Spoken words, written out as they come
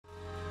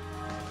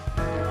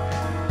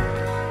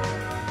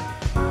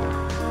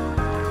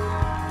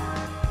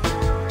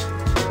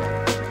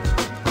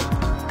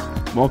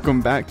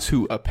Welcome back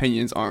to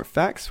Opinions Aren't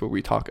Facts, where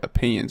we talk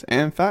opinions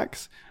and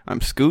facts.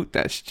 I'm Scoot,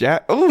 that's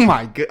Jack. Oh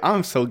my god,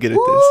 I'm so good at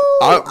this.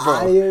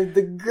 I am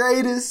the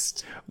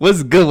greatest.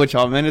 What's good with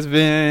y'all, man? It's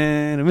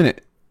been a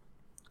minute.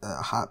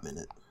 A hot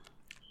minute.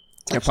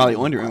 You're probably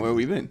wondering where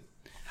we've been.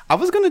 I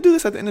was going to do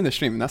this at the end of the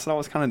stream, and that's what I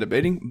was kind of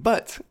debating,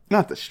 but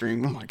not the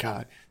stream. Oh my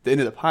god, the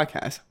end of the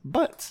podcast.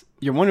 But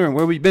you're wondering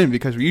where we've been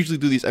because we usually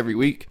do these every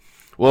week.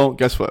 Well,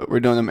 guess what? We're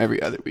doing them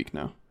every other week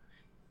now.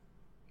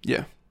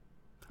 Yeah.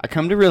 I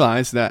come to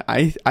realize that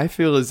I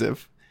feel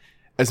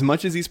as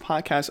much as these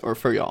podcasts are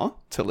for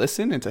y'all to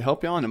listen and to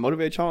help y'all and to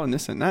motivate y'all and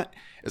this and that,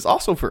 it's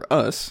also for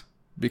us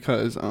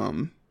because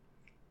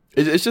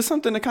it's just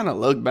something to kind of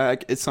look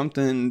back. It's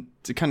something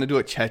to kind of do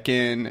a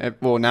check-in,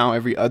 well, now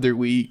every other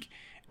week,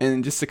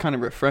 and just to kind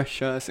of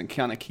refresh us and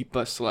kind of keep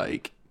us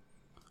like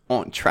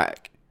on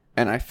track.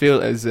 And I feel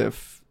as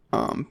if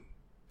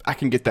I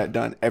can get that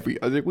done every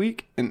other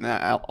week, and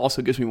that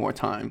also gives me more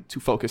time to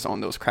focus on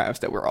those crafts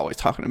that we're always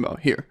talking about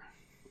here.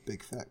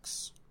 Big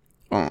facts.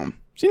 So,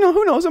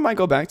 who knows? It might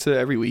go back to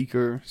every week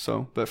or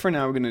so. But for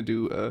now, we're going to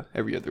do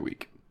every other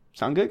week.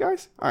 Sound good,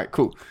 guys? All right,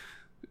 cool.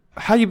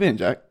 How you been,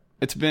 Jack?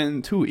 It's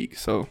been 2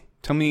 weeks. So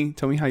tell me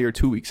how your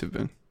 2 weeks have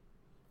been.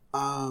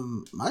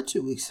 My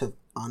 2 weeks have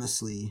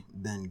honestly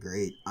been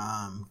great.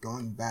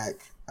 Going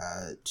back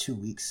 2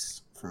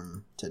 weeks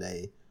from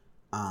today,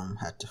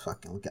 had to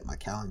fucking look at my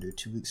calendar.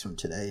 2 weeks from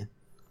today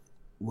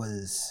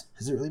has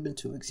it really been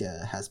 2 weeks?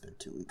 Yeah, it has been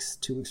 2 weeks.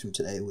 2 weeks from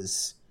today it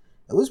was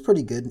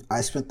pretty good. I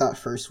spent that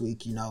first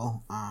week,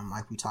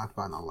 like we talked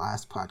about in the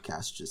last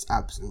podcast, just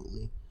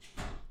absolutely,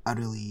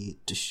 utterly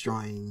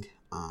destroying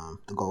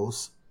the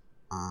goals.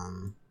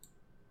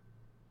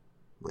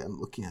 Wait,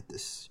 I'm looking at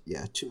this.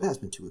 Yeah, it has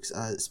been 2 weeks.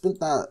 Spent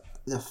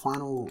the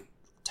final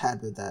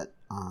tad of that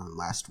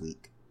last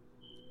week,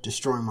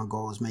 destroying my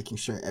goals, making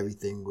sure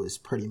everything was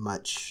pretty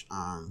much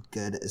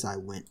good as I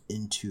went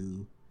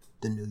into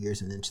the New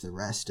Year's and into the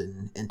rest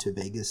and into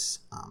Vegas.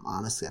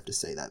 Honestly, I have to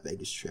say that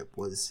Vegas trip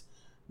was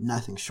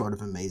nothing short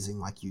of amazing,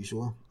 like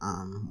usual.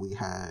 We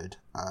had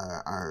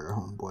our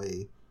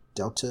homeboy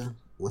Delta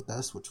with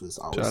us, which was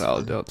always shout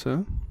out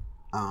Delta.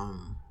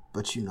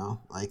 But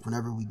like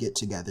whenever we get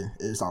together,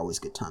 it is always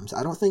good times.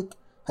 I don't think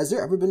has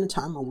there ever been a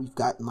time when we've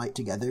gotten like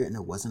together and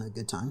it wasn't a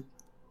good time?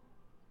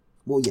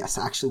 Well, yes,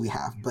 actually we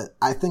have, but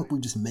I think we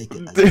just make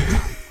it a good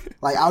time.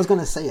 Like I was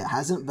gonna say it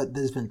hasn't, but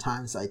there's been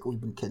times like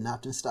we've been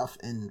kidnapped and stuff,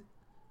 and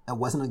it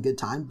wasn't a good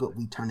time, but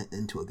we turn it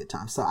into a good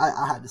time. So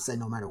I had to say,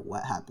 no matter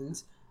what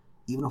happens,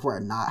 even if we're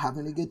not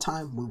having a good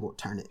time, we will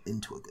turn it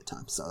into a good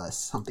time. So that's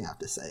something I have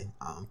to say.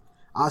 I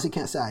honestly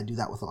can't say I do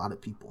that with a lot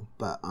of people,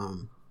 but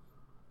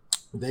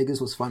Vegas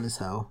was fun as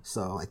hell.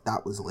 So like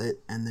that was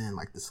lit. And then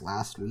like this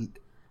last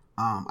week,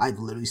 I've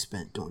literally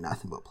spent doing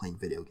nothing but playing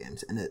video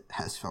games, and it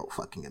has felt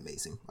fucking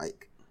amazing.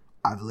 Like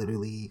I've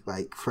literally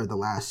like for the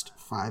last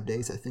 5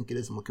 days, I think it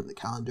is. I'm looking at the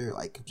calendar.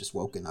 Like I've just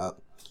woken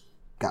up,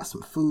 got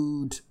some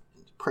food,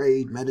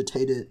 prayed,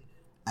 meditated,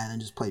 and then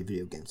just played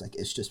video games. Like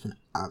it's just been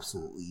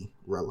absolutely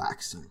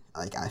relaxing.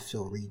 Like I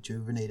feel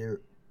rejuvenated,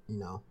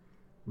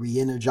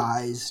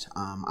 re-energized.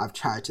 I've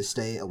tried to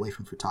stay away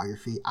from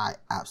photography. I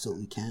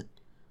absolutely can't.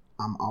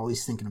 I'm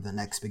always thinking of the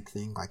next big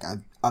thing. Like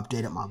I've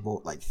updated my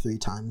vault like 3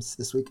 times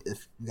this week.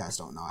 If you guys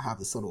don't know, I have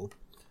this little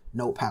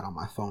notepad on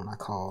my phone I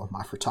call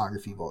my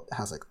photography vault. It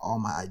has like all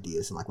my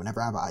ideas, and like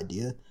whenever I have an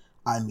idea,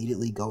 I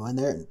immediately go in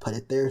there and put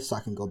it there so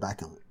I can go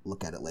back and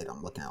look at it later.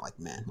 I'm looking at like,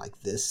 man, like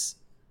this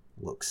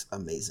looks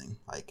amazing,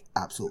 like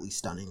absolutely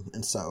stunning.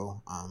 And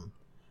so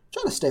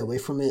trying to stay away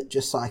from it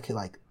just so I could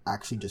like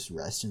actually just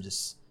rest and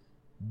just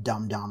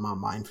dumb down my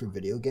mind for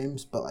video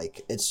games. But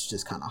like it's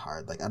just kind of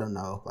hard. Like I don't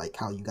know like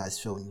how you guys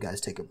feel when you guys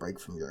take a break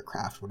from your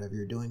craft, whatever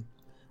you're doing.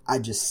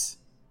 I'm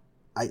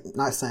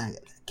not saying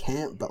I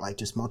can't, but like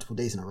just multiple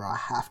days in a row I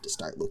have to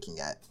start looking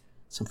at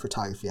some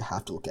photography. I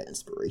have to look at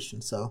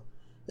inspiration. So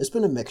it's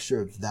been a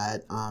mixture of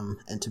that,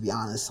 and to be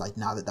honest, like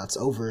now that that's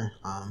over,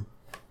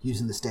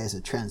 using this day as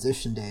a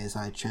transition day as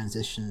I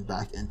transition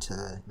back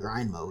into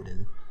grind mode,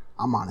 and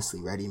I'm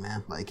honestly ready,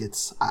 man. Like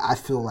I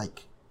feel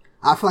like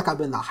I've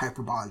been in the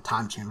hyperbolic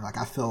time chamber. Like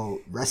I feel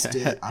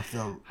rested. I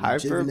feel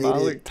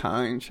hyperbolic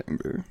time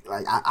chamber.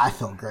 Like I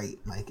feel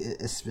great. Like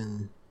it's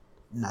been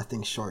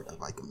nothing short of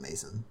like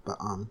amazing. But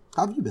how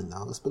have you been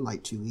though? It's been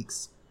like 2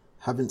 weeks.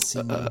 Haven't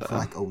seen you for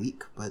like a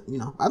week, but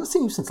I haven't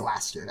seen you since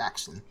last year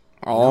actually.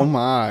 Oh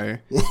my.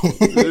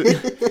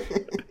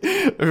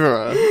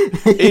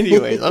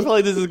 Anyways, I feel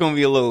like this is going to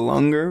be a little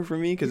longer for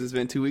me because it's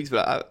been 2 weeks,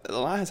 but a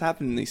lot has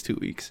happened in these 2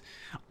 weeks.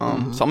 So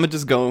I'm going to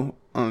just go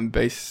I'm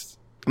going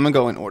to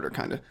go in order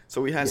kind of.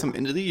 So we had some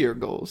end of the year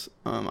goals.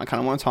 I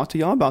kind of want to talk to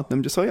y'all about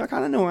them just so y'all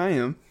kind of know where I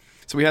am.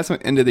 So we had some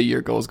end of the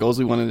year goals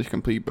we wanted to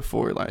complete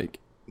before like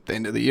the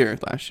end of the year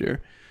last year.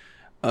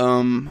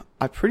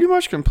 I pretty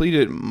much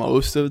completed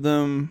most of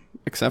them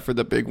except for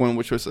the big one,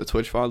 which was the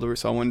Twitch followers.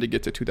 So I wanted to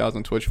get to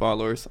 2,000 Twitch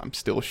followers. I'm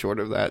still short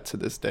of that to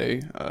this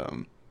day.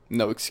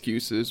 No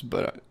excuses,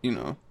 but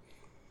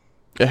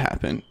It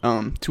happened.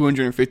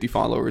 250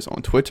 followers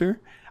on Twitter.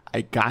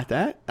 I got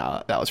that.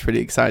 That was pretty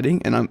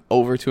exciting. And I'm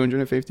over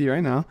 250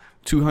 right now.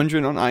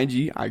 200 on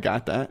IG. I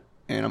got that.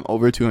 And I'm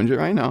over 200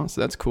 right now.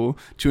 So that's cool.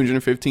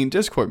 215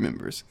 Discord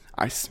members.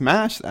 I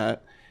smashed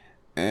that.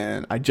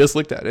 And I just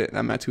looked at it. And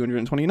I'm at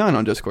 229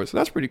 on Discord. So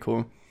that's pretty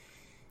cool.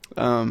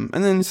 And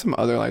then some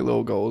other like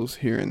little goals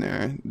here and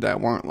there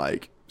that weren't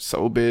like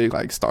so big,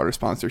 like starter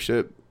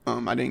sponsorship.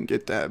 I didn't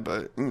get that,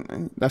 but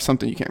that's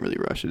something you can't really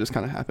rush. It just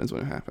kind of happens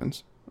when it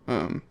happens.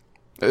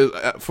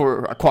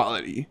 For a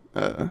quality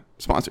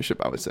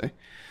sponsorship, I would say.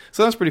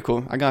 So that's pretty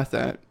cool. I got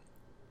that.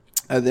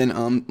 And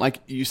then, like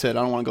you said,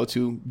 I don't want to go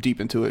too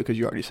deep into it because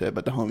you already said,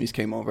 but the homies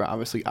came over.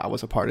 Obviously, I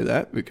was a part of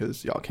that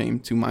because y'all came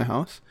to my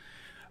house.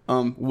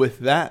 With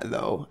that,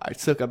 though, I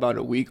took about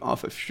a week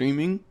off of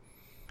streaming.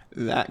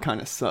 That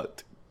kind of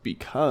sucked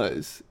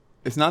because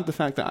it's not the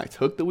fact that I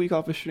took the week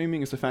off of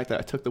streaming. It's the fact that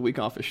I took the week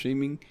off of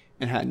streaming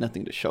and had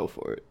nothing to show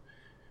for it.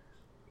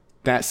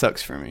 That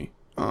sucks for me.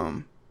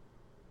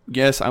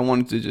 Yes, I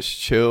wanted to just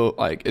chill.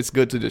 Like, it's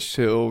good to just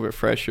chill,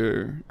 refresh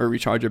or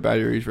recharge your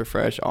batteries,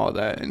 refresh, all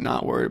that, and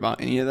not worry about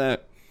any of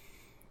that.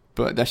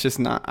 But that's just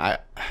not, I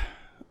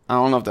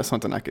don't know if that's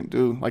something I can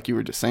do. Like you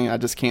were just saying, I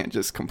just can't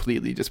just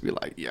completely just be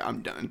like, yeah,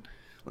 I'm done.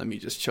 Let me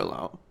just chill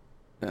out.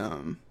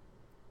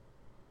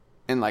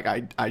 And like,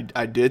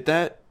 I did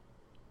that,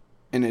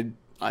 and it,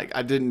 like,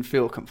 I didn't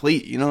feel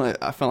complete, you know?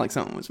 I felt like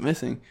something was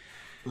missing.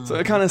 So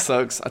it kind of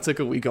sucks. I took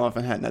a week off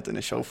and had nothing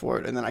to show for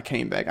it. And then I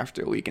came back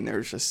after a week and there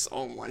was just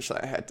so much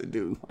that I had to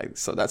do. Like,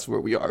 so that's where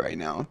we are right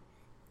now.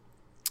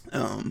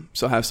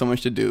 So I have so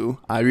much to do.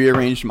 I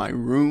rearranged my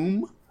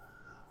room.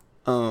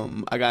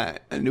 I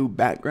got a new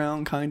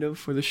background kind of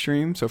for the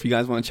stream. So if you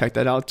guys want to check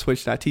that out,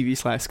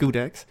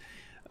 twitch.tv/Scoodex.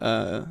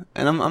 And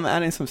I'm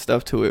adding some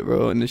stuff to it,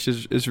 bro. And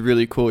it's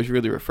really cool. It's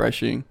really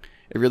refreshing.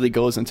 It really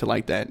goes into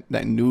like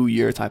that new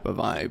year type of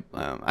vibe.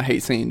 I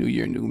hate saying new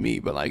year, new me,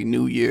 but like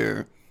new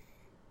year,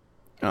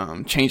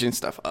 changing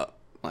stuff up.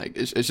 Like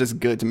it's just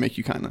good to make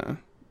you kind of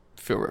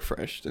feel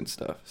refreshed and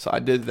stuff. So I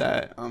did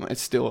that.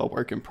 It's still a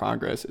work in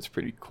progress. It's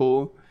pretty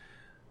cool.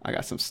 I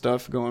got some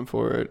stuff going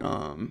for it.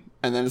 And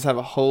then just have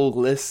a whole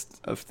list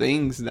of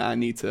things that I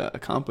need to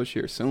accomplish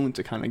here soon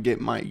to kind of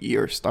get my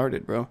year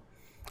started, bro.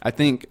 I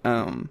think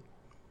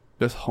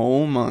this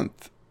whole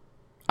month,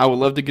 I would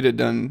love to get it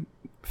done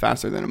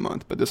faster than a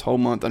month, but this whole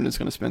month I'm just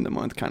going to spend the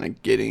month kind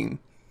of getting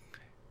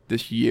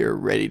this year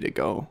ready to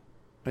go.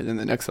 And then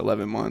the next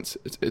 11 months,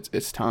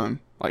 it's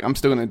time. Like, I'm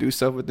still going to do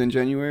stuff within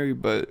January,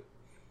 but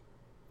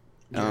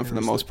for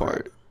the most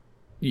part,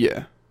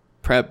 yeah,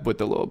 prep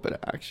with a little bit of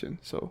action.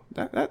 So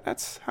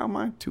that's how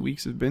my 2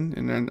 weeks have been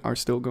and then are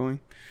still going.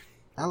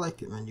 I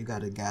like it, man. You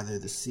got to gather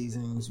the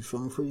seasons. You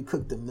feel me? Before you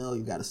cook the meal,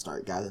 you got to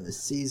start gathering the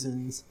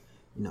seasons,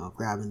 you know,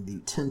 grabbing the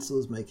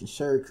utensils, making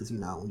sure, because, you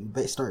know, when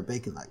you start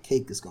baking that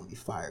cake, it's going to be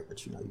fire.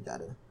 But, you know, you got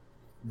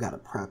to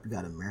prep, you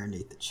got to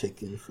marinate the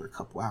chicken for a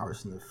couple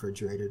hours in the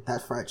refrigerator.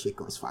 That fried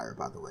chicken was fire,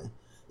 by the way.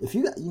 If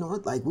you got, you know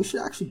what, like, we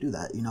should actually do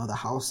that. You know, the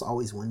house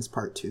always wins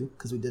part 2,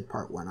 because we did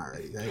part 1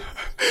 already, right?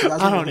 You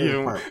guys I don't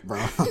hear part,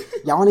 bro.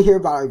 Y'all want to hear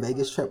about our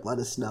Vegas trip? Let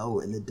us know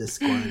in the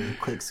Discord and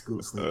quick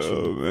scoops link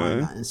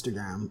on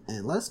Instagram,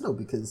 and let us know,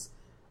 because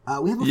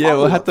we have a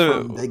follow-up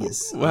from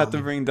Vegas. We'll have to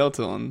bring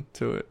Delta on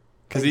to it,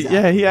 because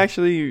exactly.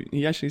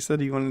 he actually said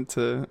he wanted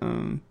to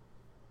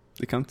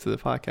come to the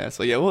podcast.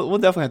 So yeah, we'll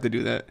definitely have to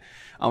do that.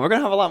 We're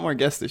gonna have a lot more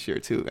guests this year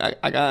too.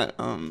 I got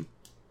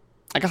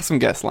some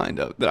guests lined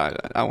up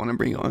that I want to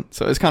bring on.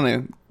 So it's kind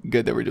of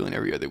good that we're doing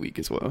every other week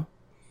as well,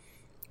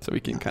 so we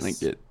can kind of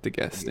get the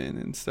guests in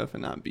and stuff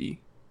and not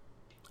be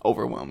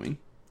overwhelming.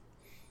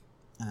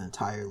 An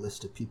entire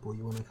list of people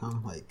you want to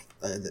come, like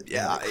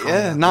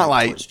not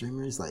like Twitch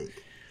streamers, like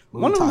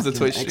one of them's a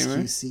Twitch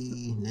streamer.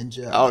 XQC,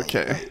 Ninja.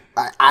 Okay,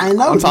 I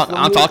know.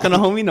 I'm talking to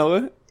homie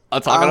Noah.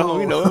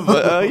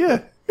 But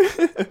yeah.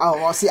 Oh,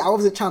 well, see, I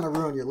wasn't trying to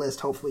ruin your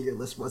list. Hopefully your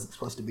list wasn't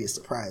supposed to be a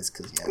surprise,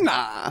 because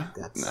Nah.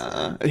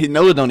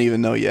 Noah don't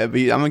even know yet, but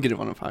I'm gonna get him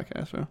on a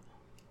podcast, bro.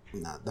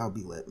 Nah, that'll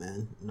be lit,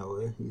 man.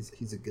 Noah,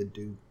 he's a good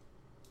dude.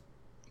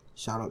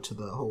 Shout out to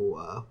the whole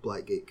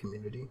Blackgate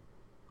community.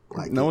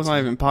 Noah's not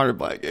even part of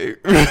Blackgate.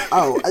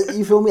 Oh,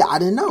 you feel me? I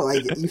didn't know.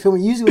 Like, you feel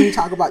me? Usually when you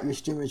talk about your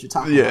streamers, you're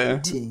talking about your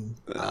team.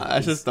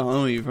 That's just the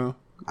homie, bro.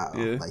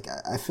 Yeah. Like,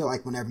 I feel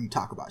like whenever you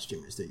talk about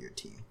streamers, they're your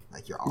team.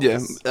 Like, you're always... Yeah,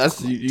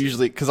 that's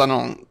usually... Because I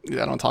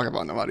don't talk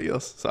about nobody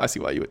else. So I see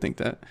why you would think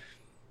that.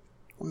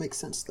 That makes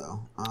sense, though.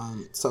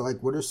 So,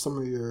 like, what are some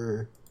of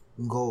your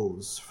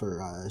goals for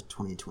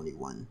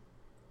 2021?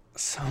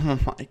 Some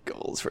of my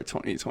goals for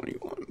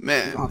 2021,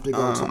 man. You don't have to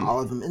go into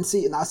all of them. And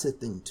see, and that's the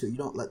thing, too.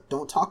 You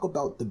don't talk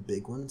about the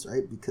big ones,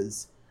 right?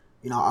 Because,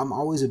 you know, I'm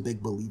always a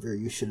big believer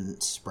you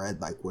shouldn't spread,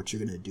 like, what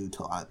you're going to do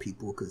to a lot of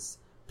people, because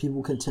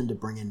people can tend to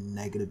bring in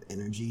negative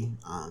energy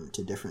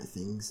to different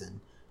things,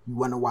 and you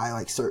wonder why,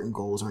 like, certain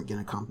goals aren't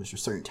getting accomplished or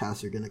certain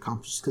tasks are getting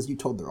accomplished because you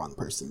told the wrong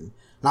person.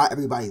 Not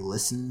everybody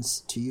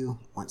listens to you,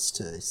 wants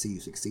to see you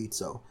succeed.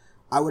 So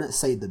I wouldn't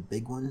say the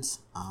big ones.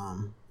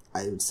 I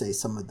would say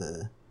some of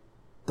the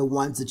the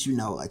ones that you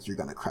know, like, you're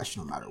gonna crush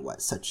no matter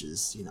what, such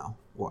as, you know,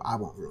 well, I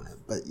won't ruin it,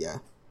 but yeah.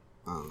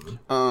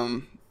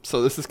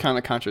 So this is kind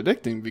of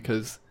contradicting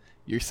because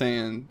you're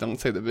saying don't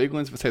say the big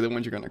ones, but say the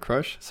ones you're gonna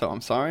crush. So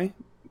I'm sorry,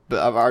 but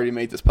I've already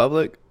made this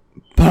public.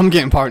 But I'm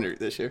getting partnered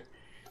this year.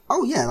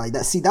 Oh yeah, like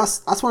that. See,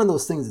 that's one of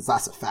those things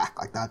that's a fact.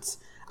 Like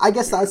I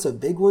guess that's a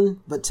big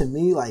one, but to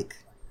me, like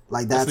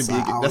that's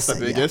the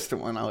biggest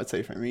one I would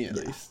say for me at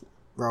least.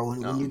 Bro,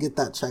 when you get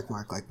that check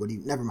mark, like, what do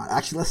you? Never mind.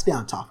 Actually, let's stay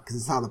on topic because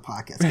it's how the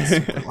podcast gets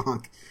super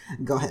long.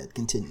 Go ahead,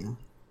 continue.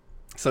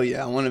 So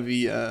yeah, I want to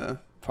be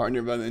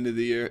partner by the end of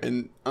the year,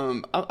 and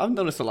I've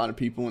noticed a lot of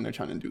people when they're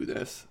trying to do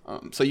this.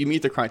 So you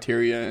meet the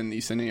criteria and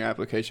you send in your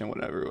application,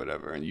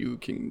 whatever, and you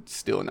can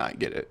still not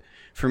get it.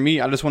 For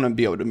me, I just want to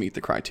be able to meet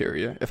the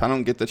criteria. If I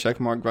don't get the check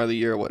mark by the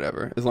year or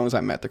whatever, as long as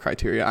I met the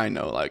criteria, I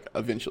know like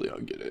eventually I'll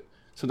get it.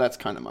 So that's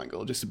kind of my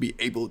goal, just to be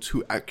able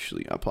to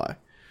actually apply.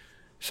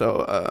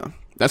 So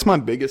that's my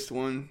biggest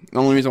one. The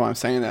only reason why I'm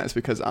saying that is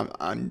because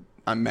I'm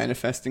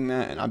manifesting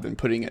that, and I've been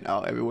putting it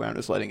out everywhere. I'm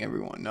just letting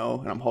everyone know,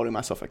 and I'm holding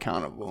myself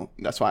accountable.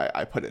 That's why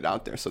I put it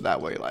out there, so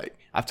that way, like,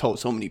 I've told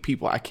so many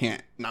people I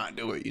can't not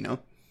do it, you know?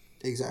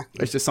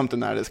 Exactly. It's just something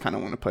that I just kind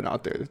of want to put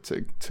out there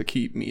to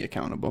keep me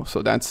accountable.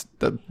 So that's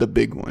the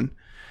big one.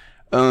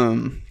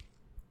 Some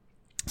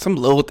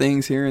little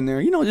things here and there,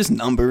 you know, just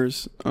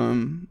numbers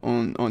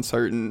on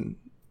certain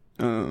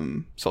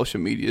social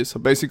media. So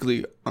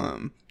basically,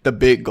 the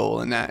big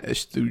goal in that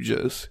is to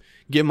just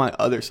get my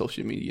other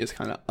social medias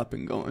kind of up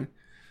and going.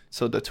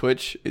 So the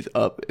Twitch is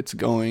up, it's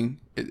going.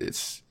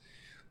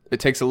 It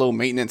takes a little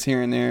maintenance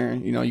here and there.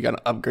 You know, you got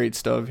to upgrade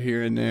stuff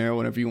here and there,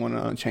 whenever you want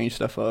to change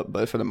stuff up.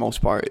 But for the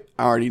most part,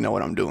 I already know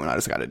what I'm doing. I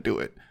just got to do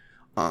it.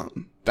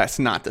 That's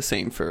not the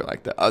same for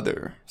like the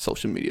other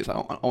social medias.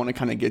 I want to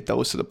kind of get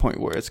those to the point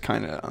where it's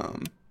kind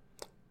of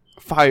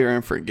fire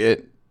and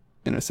forget,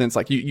 in a sense.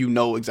 Like you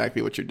know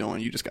exactly what you're doing.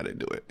 You just got to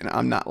do it. And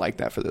I'm not like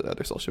that for the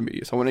other social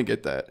media. So I want to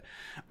get that.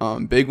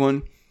 Big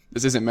one.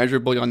 This isn't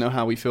measurable. Y'all know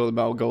how we feel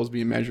about goals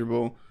being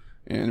measurable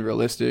and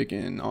realistic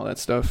and all that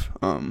stuff.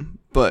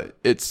 But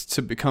it's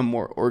to become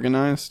more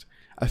organized.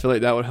 I feel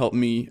like that would help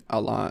me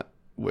a lot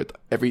with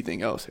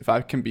everything else. If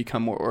I can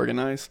become more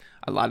organized,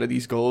 a lot of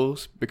these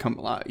goals become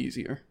a lot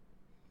easier.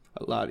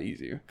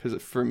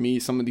 Because for me,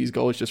 some of these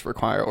goals just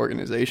require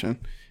organization,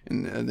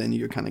 and then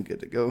you're kind of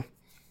good to go.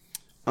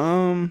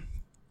 I'm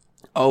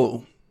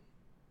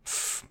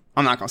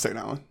not gonna say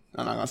that one.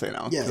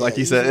 Yeah, like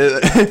you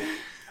said.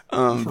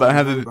 But I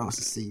have to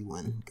see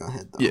one. Go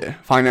ahead, though. Yeah,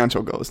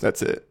 financial goals.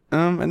 That's it.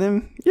 And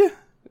then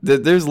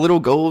there's little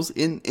goals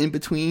in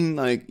between,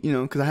 like, you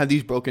know, because I have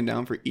these broken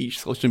down for each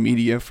social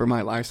media for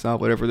my lifestyle,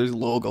 whatever. There's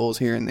little goals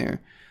here and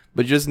there,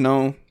 but just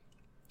know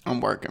I'm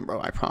working,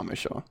 bro. I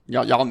promise y'all.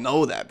 Y'all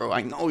know that, bro.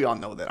 I know y'all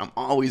know that. I'm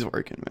always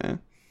working,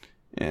 man.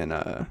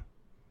 And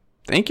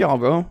thank y'all,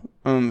 bro.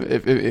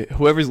 If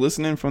whoever's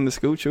listening from the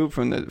Scoop Troop,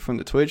 from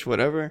the Twitch,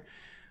 whatever.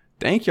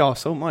 Thank y'all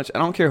so much. I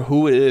don't care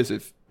who it is.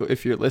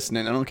 If you're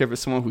listening, I don't care if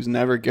it's someone who's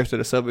never gifted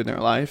a sub in their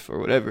life or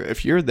whatever.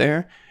 If you're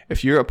there,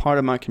 if you're a part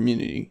of my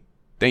community,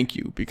 thank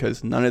you,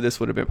 because none of this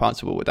would have been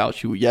possible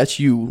without you.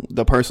 Yes, you,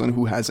 the person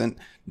who hasn't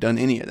done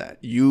any of that.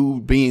 You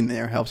being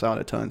there helps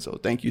out a ton. So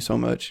thank you so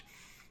much.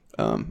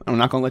 I'm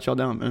not gonna let y'all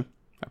down, man.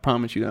 I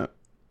promise you that.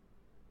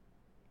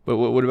 But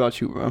what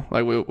about you, bro?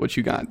 Like, what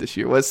you got this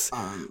year? What's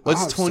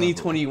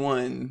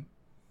 2021?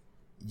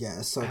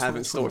 Yeah, so have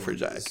in store for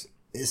Jack?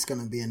 It's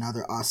gonna be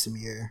another awesome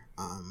year.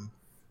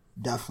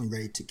 Definitely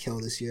ready to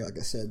kill this year. Like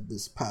I said,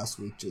 this past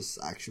week, just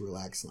actually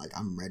relaxing. Like,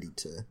 I'm ready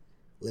to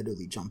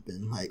literally jump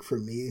in. Like, for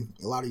me,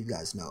 a lot of you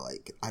guys know,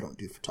 like, I don't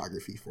do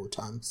photography full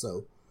time,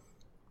 so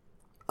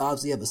I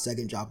obviously have a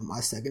second job. But my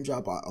second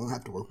job, I only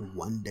have to work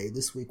one day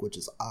this week, which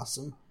is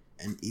awesome.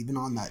 And even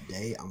on that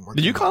day, I'm working.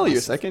 Did you call it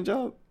your second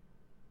job?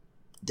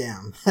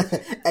 Damn.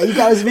 Hey, you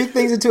guys make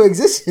things into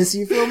existence,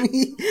 you feel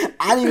me?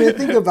 I didn't even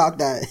think about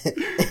that.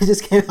 It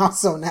just came out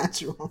so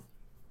natural.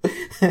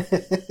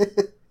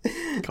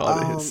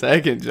 Called it his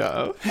second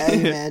job.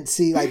 Hey, man,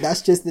 see, like,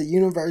 that's just the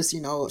universe, you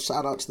know.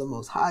 Shout out to the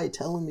Most High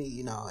telling me,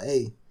 you know,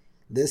 hey,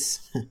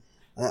 this,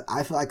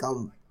 I feel like I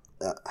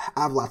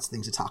have lots of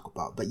things to talk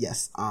about. But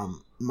yes,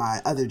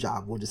 my other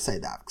job, we'll just say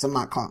that, because I'm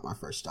not calling it my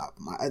first job.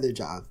 My other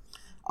job,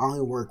 I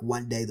only work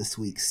one day this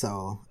week,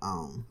 so,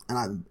 and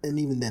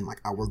even then, like,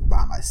 I work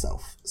by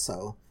myself,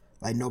 so,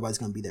 like, nobody's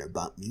gonna be there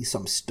but me, so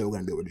I'm still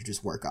gonna be able to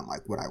just work on,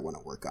 like, what I want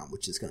to work on,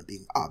 which is gonna be,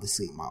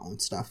 obviously, my own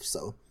stuff.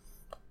 So,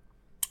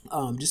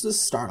 just to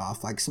start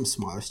off, like, some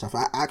smaller stuff,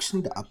 I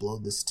actually need to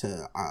upload this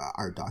to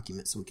our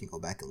document so we can go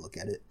back and look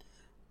at it,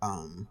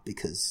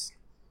 because,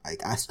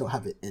 like, I still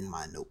have it in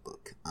my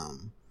notebook,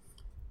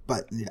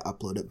 but I need to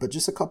upload it. But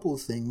just a couple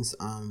of things,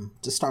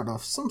 to start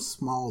off, some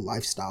small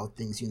lifestyle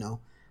things, you know.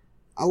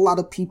 A lot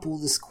of people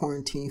this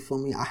quarantine, feel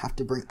me, I have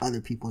to bring other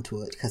people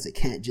into it, because it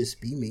can't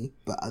just be me,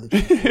 but other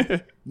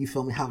people, you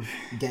feel me, have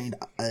gained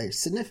a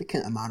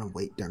significant amount of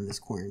weight during this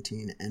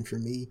quarantine. And for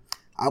me,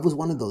 I was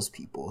one of those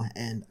people,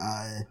 and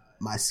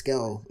my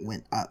scale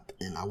went up,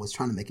 and I was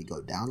trying to make it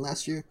go down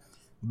last year,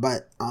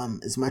 But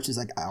as much as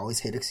like I always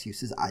hate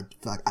excuses, I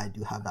feel like I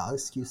do have valid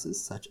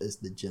excuses, such as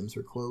the gyms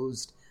were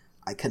closed.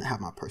 I couldn't have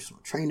my personal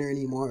trainer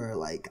anymore.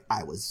 Like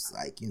I was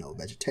like,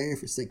 vegetarian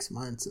for 6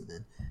 months, and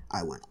then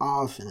I went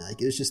off, and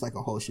like it was just like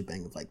a whole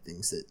shebang of like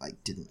things that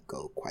like didn't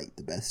go quite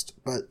the best.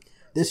 But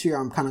this year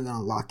I'm kind of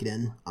gonna lock it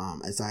in.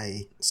 As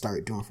I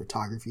started doing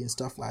photography and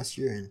stuff last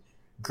year and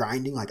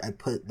grinding, like I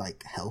put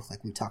like health,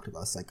 like we talked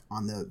about, it's like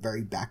on the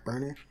very back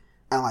burner.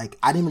 And like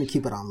I didn't even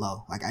keep it on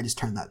low. Like I just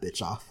turned that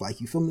bitch off. Like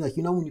you feel me? Like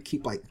when you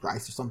keep like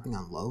rice or something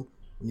on low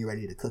when you're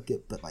ready to cook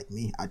it, but like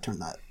me, I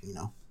turned that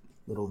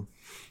little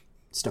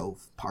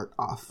stove part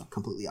off,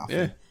 completely off.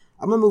 Yeah.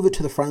 I'm gonna move it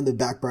to the front of the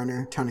back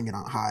burner, turning it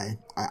on high.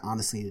 I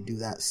honestly need to do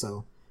that.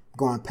 So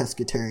going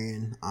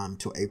pescatarian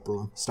till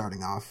April,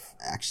 starting off.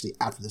 Actually,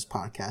 after this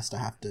podcast, I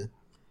have to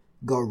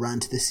go run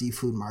to the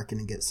seafood market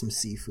and get some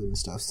seafood and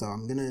stuff. So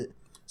I'm gonna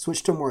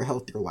switch to a more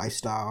healthier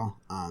lifestyle.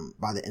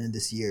 By the end of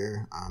this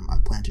year, I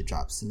plan to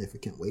drop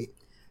significant weight.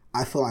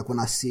 I feel like when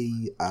I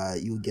see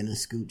you again in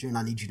Scooter, and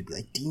I need you to be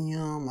like,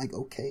 damn, like,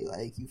 okay,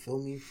 like, you feel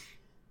me?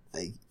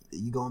 Like,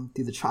 you going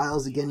through the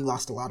trials again, you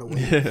lost a lot of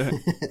weight.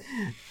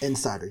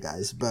 Insider,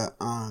 guys. But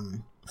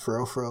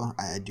for real,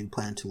 I do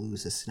plan to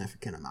lose a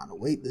significant amount of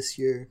weight this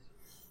year.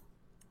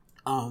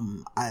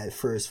 As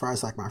far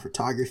as like my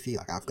photography,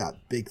 like I've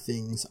got big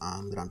things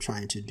that I'm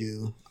trying to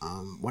do.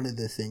 One of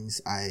the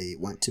things, I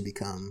want to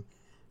become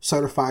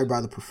certified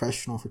by the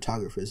Professional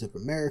Photographers of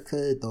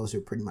America. Those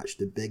are pretty much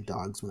the big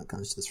dogs when it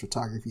comes to this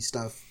photography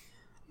stuff.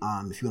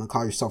 If you want to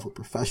call yourself a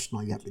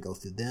professional, you have to go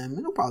through them.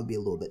 It'll probably be a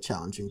little bit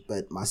challenging,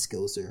 but my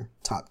skills are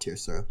top tier,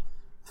 so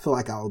I feel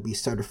like I will be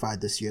certified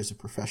this year as a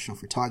professional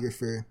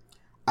photographer.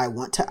 I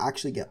want to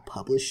actually get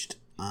published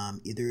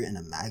either in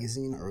a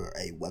magazine or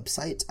a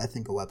website. I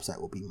think a website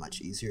will be much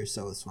easier,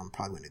 so that's what I'm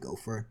probably going to go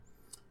for.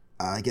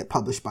 Get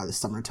published by the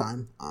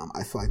summertime.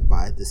 I feel like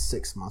by the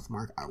 6-month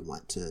mark, I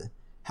want to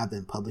have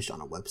been published on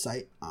a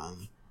website.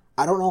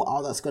 I don't know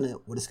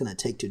what it's gonna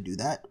take to do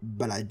that,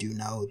 but I do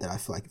know that I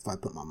feel like if I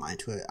put my mind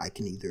to it, I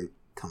can either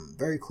come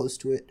very close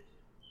to it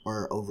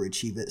or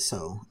overachieve it.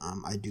 So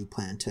I do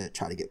plan to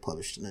try to get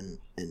published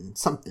in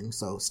something.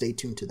 So stay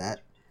tuned to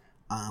that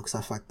because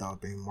I feel like that'll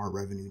bring more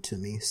revenue to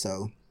me.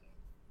 So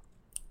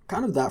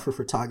kind of that for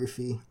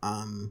photography.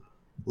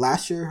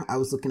 Last year I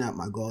was looking at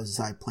my goals as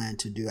I planned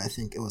to do. I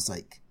think it was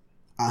like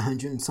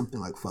 100 and something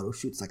like photo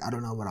shoots. Like I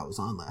don't know what I was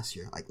on last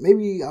year. Like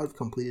maybe I would have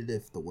completed it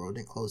if the world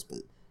didn't close, but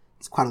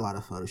it's quite a lot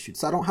of photo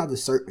shoots. So I don't have a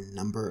certain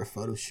number of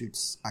photo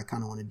shoots I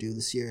kind of want to do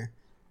this year.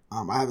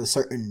 I have a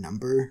certain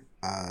number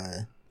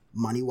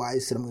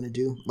money-wise that I'm going to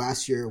do.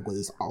 Last year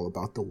was all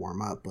about the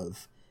warm-up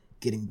of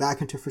getting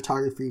back into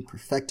photography,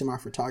 perfecting my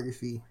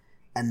photography.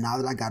 And now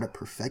that I got it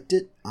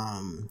perfected,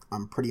 I'm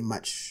pretty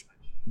much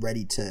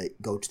ready to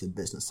go to the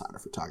business side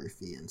of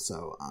photography. And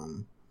so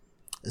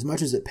as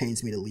much as it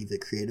pains me to leave the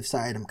creative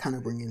side, I'm kind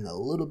of bringing a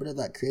little bit of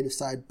that creative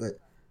side, but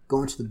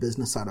going to the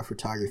business side of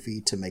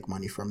photography to make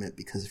money from it,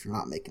 because if you're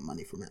not making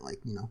money from it, like,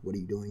 what are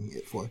you doing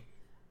it for?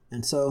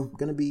 And so I'm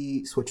going to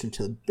be switching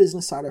to the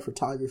business side of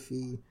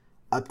photography,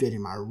 updating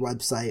my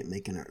website,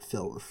 making it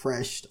feel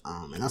refreshed.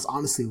 And that's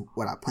honestly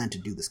what I plan to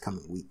do this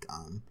coming week.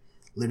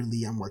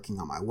 Literally, I'm working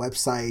on my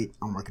website.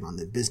 I'm working on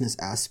the business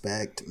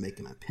aspect,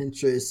 making a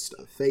Pinterest,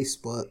 a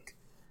Facebook,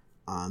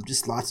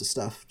 just lots of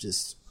stuff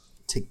just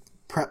to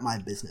prep my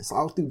business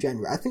all through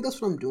January. I think that's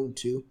what I'm doing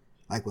too.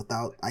 Like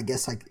without, I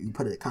guess like you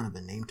put it kind of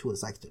a name to it,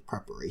 it's like the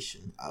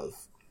preparation of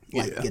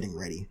like getting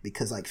ready,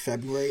 because like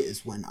February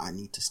is when I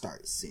need to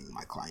start seeing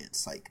my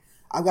clients. Like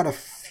I've got a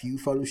few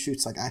photo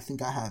shoots. Like I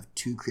think I have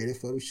 2 creative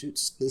photo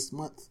shoots this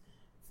month.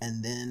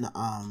 And then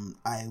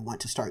I want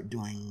to start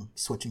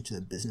switching to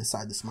the business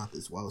side this month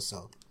as well.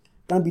 So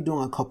I'm going to be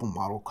doing a couple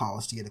model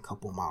calls to get a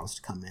couple models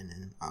to come in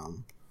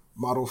and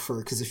model for,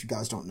 because if you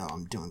guys don't know,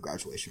 I'm doing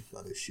graduation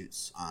photo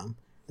shoots.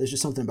 There's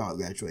just something about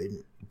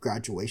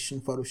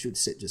graduation photo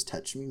shoots that just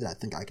touch me, that I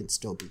think I can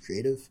still be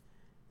creative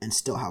and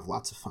still have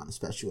lots of fun,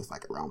 especially with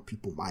like around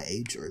people my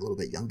age or a little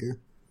bit younger.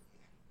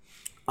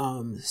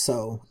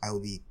 So I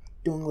will be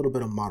doing a little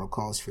bit of model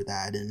calls for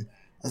that. And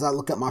as I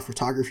look at my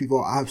photography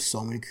goal, I have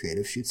so many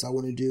creative shoots I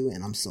want to do,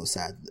 and I'm so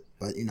sad.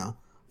 But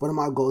one of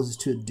my goals is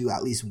to do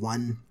at least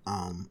one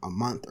a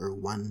month, or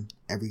one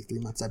every 3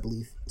 months, I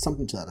believe,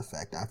 something to that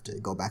effect. I have to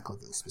go back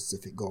with a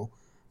specific goal,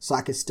 so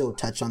I could still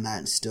touch on that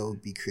and still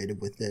be creative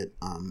with it.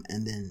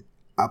 And then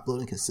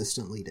uploading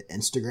consistently to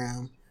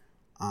Instagram,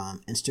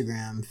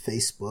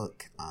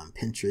 Facebook,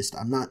 Pinterest.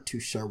 I'm not too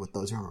sure what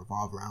those are going to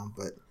revolve around,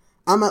 but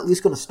I'm at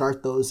least going to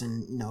start those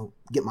and,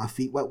 get my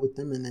feet wet with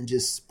them, and then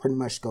just pretty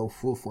much go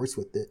full force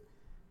with it.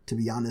 To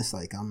be honest,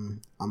 like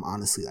I'm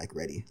honestly like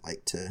ready,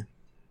 like to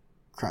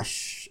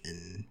crush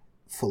and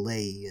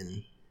fillet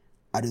and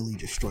utterly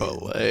destroy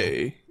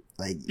fillet.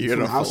 Like you're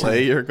gonna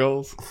fillet your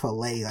goals.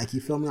 Fillet, like, you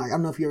feel me? Like, I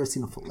don't know if you ever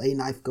seen a fillet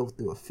knife go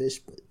through a fish,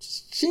 but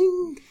just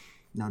ching,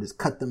 just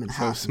cut them in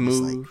half.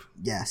 Smooth.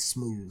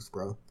 Smooth,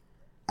 bro.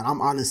 And I'm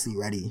honestly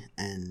ready,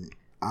 and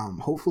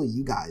hopefully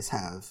you guys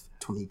have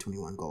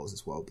 2021 goals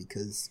as well,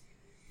 because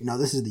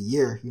this is the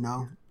year.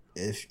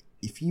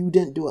 If you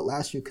didn't do it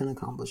last year, couldn't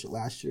accomplish it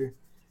last year,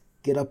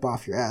 get up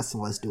off your ass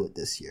and let's do it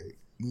this year.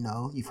 You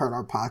know, you've heard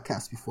our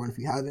podcast before, and if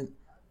you haven't,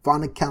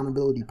 find an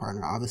accountability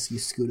partner. Obviously,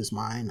 Scoot is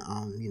mine.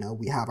 You know,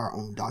 we have our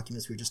own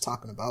documents we were just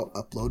talking about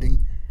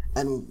uploading,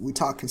 and we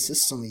talk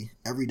consistently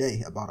every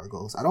day about our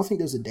goals. I don't think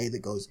there's a day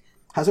that goes.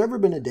 Has there ever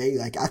been a day,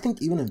 like, I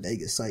think even in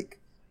Vegas, like,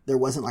 there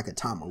wasn't like a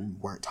time where we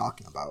weren't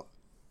talking about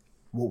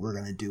what we're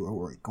going to do or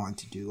what we're going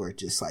to do, or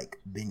just like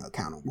being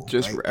accountable.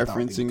 Just right?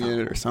 referencing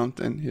it or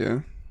something.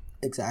 Yeah.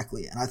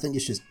 Exactly. And I think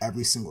it's just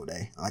every single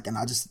day. Like, and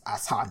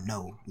that's how I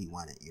know we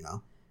want it, you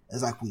know?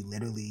 It's like we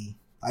literally,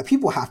 like,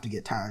 people have to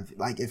get tired of it.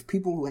 Like, if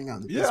people who hang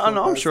out in the I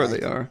know, I'm sure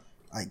they are.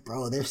 Like,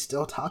 bro, they're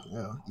still talking.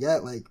 Yeah,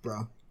 like,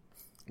 bro.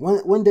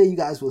 One day you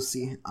guys will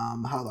see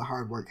how the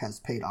hard work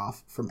has paid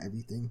off from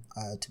everything,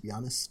 to be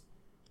honest.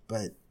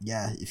 But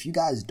yeah, if you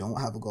guys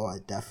don't have a goal, I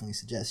definitely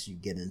suggest you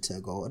get into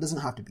a goal. It doesn't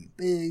have to be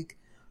big.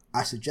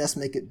 I suggest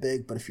make it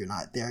big, but if you're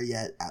not there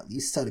yet, at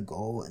least set a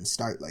goal and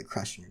start like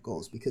crushing your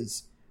goals,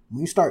 because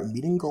when you start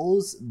meeting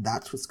goals,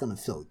 that's what's going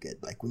to feel good.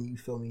 Like, when you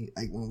feel me,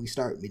 like when we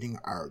start meeting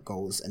our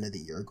goals, end of the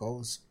year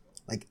goals,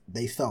 like,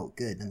 they felt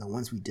good. And the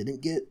ones we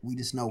didn't get, we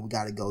just know we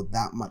got to go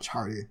that much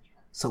harder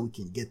so we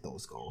can get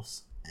those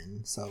goals.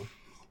 And so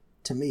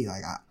to me,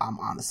 like, I'm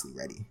honestly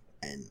ready,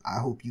 and I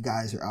hope you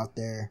guys are out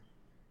there.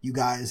 You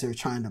guys are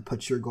trying to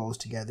put your goals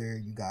together.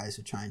 You guys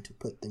are trying to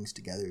put things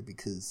together,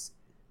 because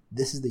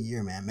this is the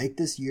year, man. Make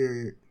this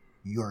year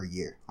your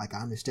year. Like,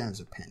 I understand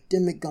there's a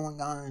pandemic going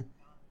on,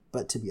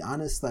 but to be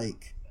honest,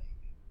 like,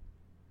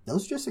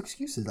 those are just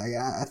excuses. Like,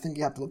 I think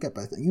you have to look at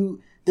it.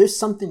 There's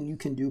something you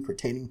can do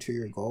pertaining to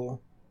your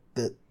goal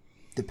that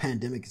the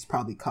pandemic has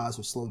probably caused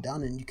or slowed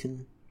down, and you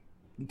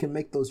can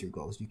make those your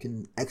goals. You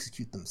can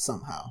execute them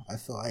somehow. I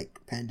feel like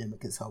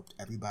pandemic has helped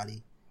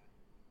everybody.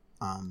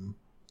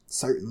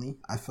 Certainly,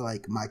 I feel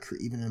like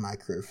even in my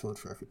career field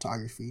for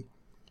photography,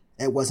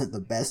 it wasn't the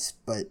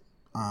best, but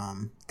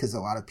because a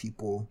lot of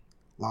people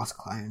lost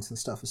clients and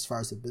stuff as far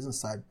as the business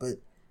side, but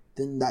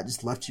then that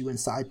just left you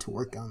inside to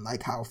work on,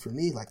 like, how for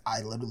me, like,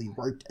 I literally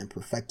worked and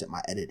perfected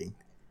my editing.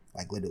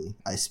 Like, literally,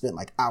 I spent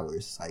like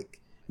hours. Like,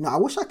 you know, I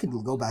wish I could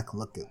go back and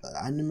look at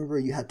that. I remember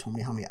you had told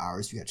me how many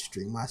hours you had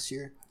streamed last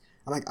year.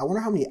 I'm like, I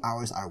wonder how many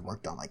hours I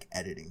worked on, like,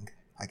 editing.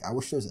 Like, I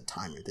wish there was a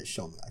timer that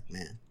showed me, like,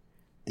 man,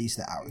 these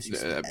are the hours you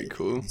spent editing. That'd be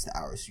cool. These are the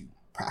hours you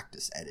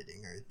practice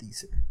editing, or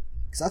these are,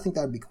 because I think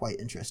that would be quite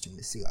interesting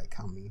to see, like,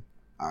 how many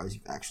hours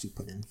you've actually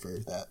put in for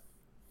that.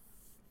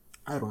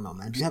 I don't know,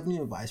 man. Do you have any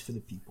advice for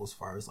the people as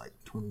far as, like,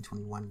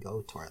 2021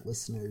 go, to our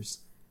listeners,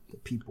 the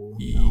people?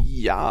 You know?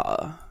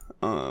 Yeah.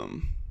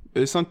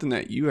 It's something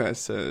that you had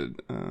said.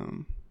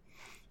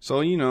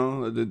 So, you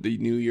know, the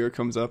new year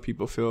comes up,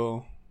 people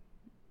feel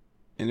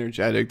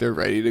energetic, they're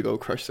ready to go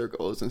crush their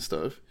goals and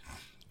stuff.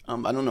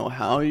 I don't know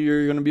how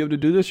you're going to be able to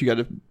do this. You got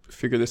to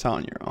figure this out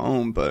on your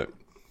own, but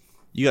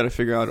you got to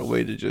figure out a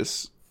way to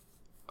just,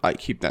 like,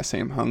 keep that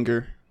same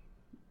hunger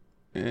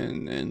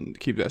and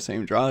keep that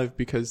same drive,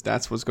 because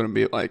that's what's going to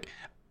be, like,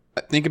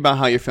 think about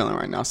how you're feeling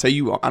right now. Say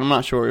you are, I'm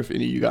not sure if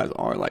any of you guys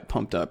are, like,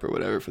 pumped up or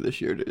whatever for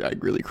this year to,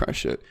 like, really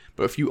crush it,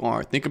 but if you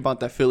are, think about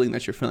that feeling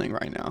that you're feeling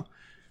right now,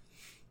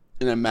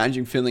 and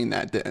imagine feeling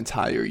that the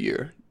entire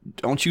year.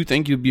 Don't you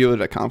think you'll be able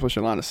to accomplish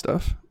a lot of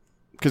stuff?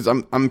 Because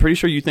I'm pretty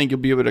sure you think you'll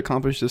be able to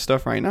accomplish this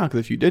stuff right now,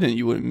 because if you didn't,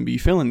 you wouldn't be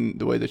feeling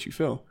the way that you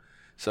feel.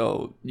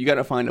 So you got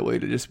to find a way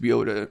to just be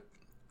able to,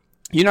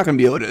 you're not going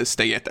to be able to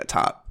stay at that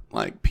top,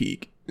 like,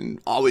 peak and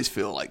always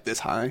feel like this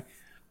high,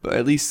 but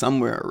at least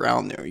somewhere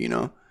around there, you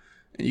know?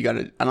 And you got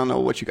to, I don't know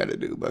what you got to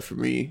do, but for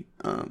me,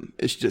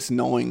 it's just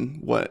knowing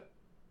what,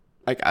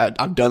 like,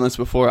 I've done this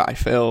before. I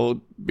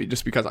failed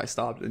just because I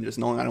stopped, and just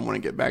knowing I don't want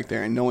to get back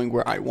there, and knowing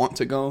where I want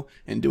to go,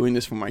 and doing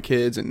this for my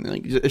kids. And,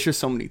 like, it's just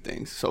so many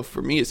things. So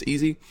for me, it's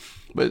easy,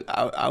 but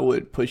I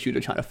would push you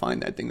to try to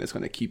find that thing that's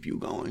going to keep you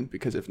going,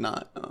 because if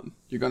not,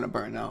 you're going to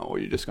burn out, or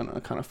you're just going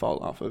to kind of fall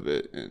off of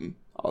it and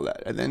all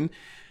that. And then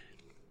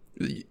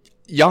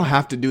y'all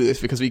have to do this,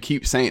 because we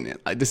keep saying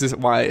it. Like, this is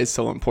why it's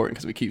so important,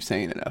 because we keep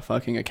saying it. A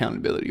fucking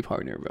accountability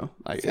partner, bro.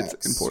 Like, Facts.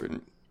 It's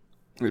important.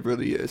 It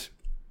really is.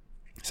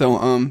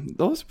 So,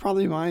 those are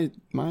probably my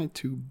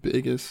two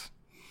biggest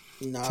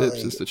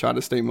tips, is to try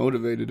to stay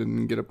motivated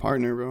and get a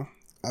partner, bro.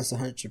 That's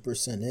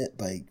 100% it.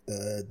 Like,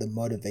 the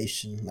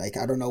motivation. Like,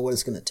 I don't know what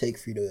it's going to take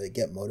for you to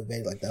get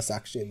motivated. Like, that's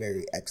actually a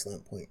very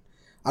excellent point.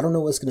 I don't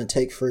know what it's going to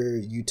take for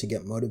you to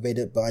get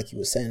motivated, but like you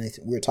were saying,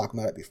 we were talking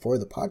about it before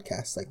the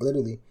podcast. Like,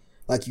 literally,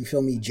 like, you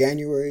feel me,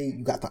 January,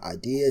 you got the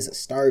ideas, it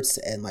starts,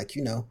 and, like,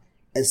 you know,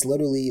 it's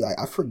literally, like,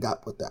 I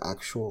forgot what the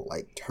actual,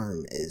 like,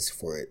 term is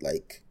for it.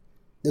 Like,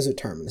 there's a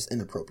term, and it's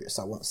inappropriate,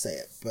 so I won't say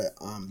it. But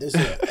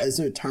there's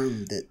a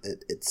term that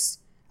it's,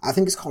 I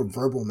think it's called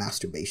verbal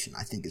masturbation,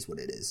 I think is what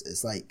it is.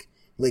 It's like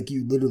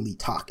you literally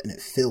talk, and it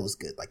feels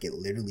good. Like, it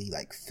literally,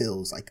 like,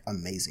 feels, like,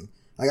 amazing.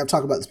 Like, I've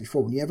talked about this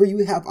before. Whenever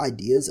you have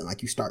ideas, and,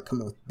 like, you start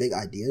coming with big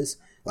ideas,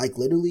 like,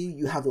 literally,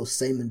 you have those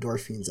same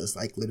endorphins as,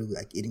 like, literally,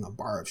 like, eating a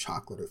bar of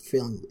chocolate or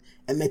feeling,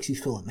 it makes you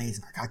feel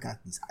amazing. Like, I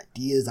got these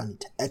ideas I need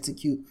to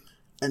execute.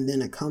 And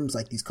then it comes,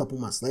 like, these couple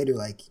months later,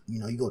 like, you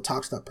know, you go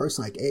talk to that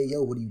person, like, hey,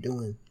 yo, what are you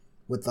doing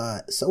with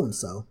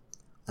so-and-so?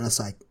 And it's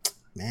like,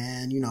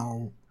 man,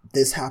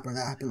 this happened,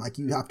 that happened. Like,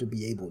 you have to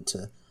be able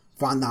to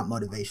find that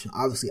motivation.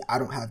 Obviously, I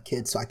don't have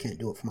kids, so I can't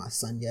do it for my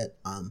son yet.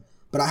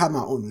 But I have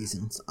my own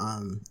reasons,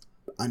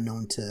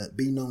 known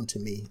to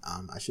me,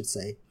 I should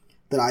say,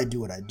 that I do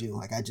what I do.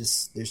 Like,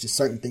 there's just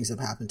certain things that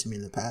have happened to me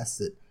in the past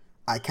that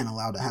I can't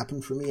allow to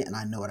happen for me, and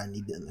I know what I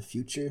need in the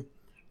future,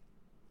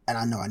 and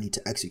I know I need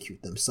to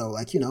execute them. So,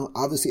 like,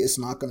 obviously it's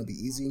not going to be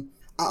easy.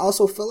 I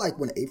also feel like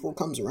when April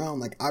comes around,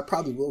 like, I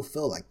probably will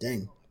feel like,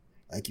 dang,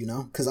 like,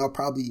 because I'll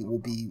probably will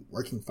be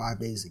working 5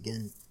 days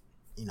again,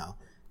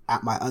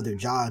 at my other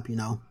job,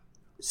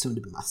 soon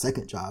to be my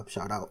second job,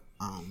 shout out.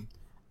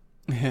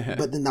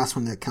 But then that's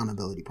when the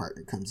accountability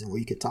partner comes in, where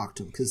you could talk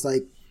to them. Because,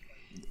 like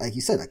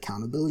you said,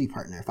 accountability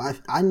partner.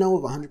 If I know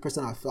of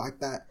 100% I feel like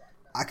that,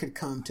 I could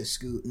come to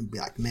Scoot and be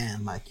like,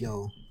 man, like,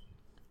 yo,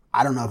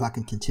 I don't know if I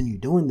can continue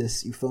doing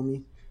this, you feel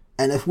me?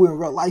 And if we're in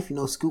real life,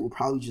 Scoot will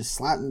probably just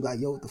slap me, like,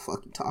 yo, what the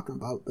fuck you talking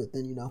about? But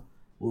then,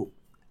 well,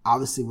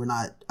 obviously we're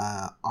not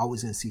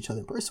always going to see each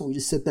other in person. We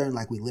just sit there and,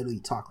 like, we literally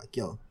talk, like,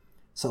 yo,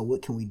 so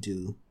what can we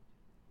do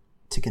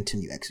to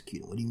continue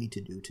executing? What do you need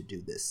to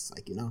do this?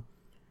 Like,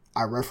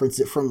 I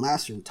referenced it from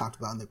last year. We talked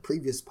about in the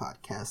previous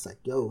podcast, like,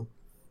 yo,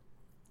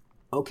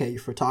 okay,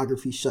 your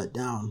photography shut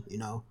down,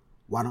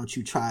 why don't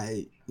you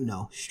try,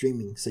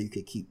 streaming so you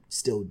could keep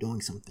still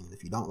doing something?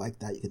 If you don't like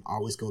that, you can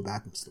always go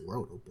back once the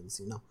world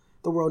opens,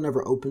 The world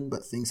never opened,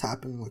 but things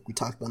happen. Like we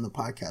talked about in the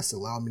podcast,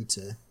 allow me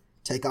to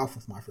take off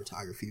with my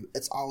photography.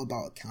 It's all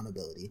about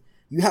accountability.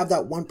 You have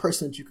that one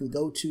person that you can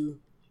go to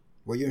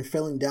where you're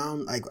feeling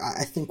down. Like,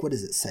 I think, what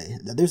does it say?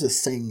 There's a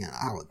saying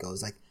how it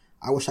goes. Like,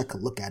 I wish I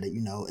could look at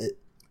it,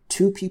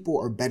 two people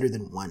are better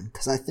than one.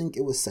 Because I think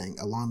it was saying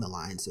along the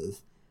lines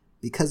of,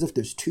 because if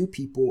there's two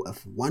people,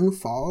 if one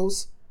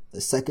falls,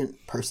 the second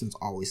person's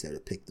always there to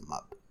pick them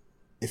up.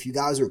 If you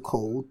guys are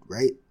cold,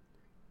 right,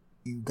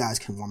 you guys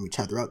can warm each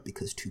other up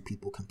because two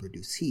people can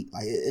produce heat.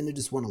 Like, and it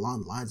just went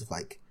along the lines of,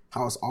 like,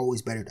 how it's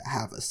always better to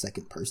have a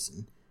second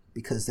person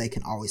because they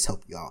can always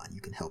help you out and you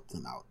can help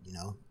them out,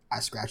 I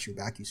scratch your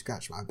back, you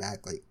scratch my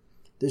back. Like,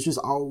 there's just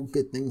all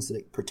good things that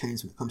it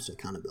pertains when it comes to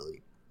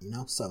accountability,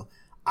 So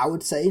I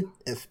would say,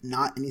 if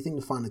not anything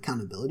to find an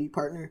accountability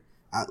partner,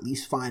 at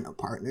least find a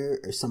partner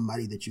or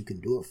somebody that you can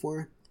do it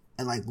for,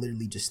 and, like,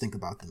 literally just think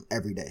about them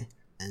every day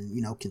and,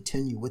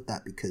 continue with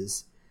that,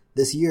 because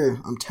this year,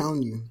 I'm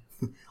telling you,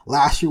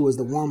 last year was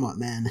the warm-up,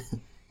 man,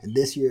 and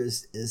this year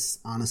is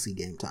honestly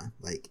game time.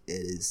 Like, it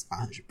is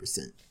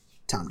 100%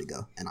 time to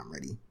go, and I'm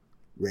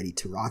ready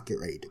to rock it,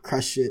 ready to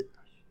crush it,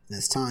 and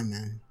it's time,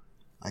 man,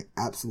 like,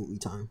 absolutely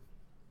time.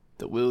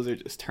 The wheels are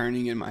just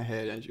turning in my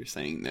head as you're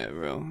saying that,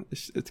 bro.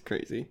 It's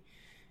crazy.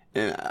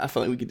 And I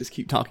feel like we could just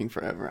keep talking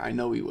forever. I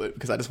know we would,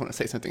 because I just want to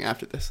say something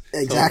after this.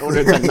 Exactly. So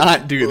in order to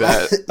not do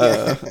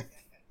that,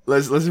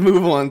 let's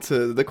move on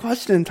to the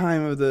question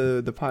time of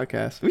the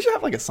podcast. We should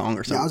have, like, a song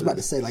or something. Yeah, I was about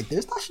to say, like,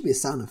 that should be a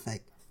sound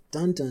effect.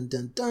 Dun dun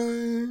dun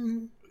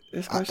dun.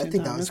 I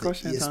think that was the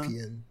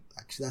ESPN.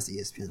 Actually, that's the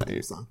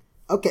ESPN song.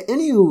 Okay,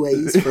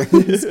 anyways,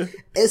 friends,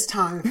 it's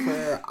time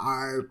for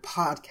our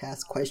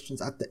podcast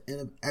questions. At the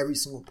end of every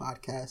single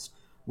podcast,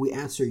 we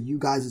answer you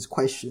guys'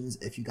 questions.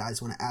 If you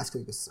guys want to ask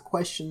us a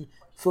question,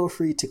 feel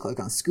free to click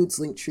on Scoot's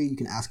Linktree. You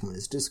can ask him on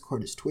his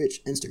Discord, his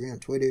Twitch, Instagram,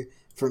 Twitter.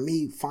 For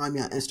me, find me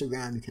on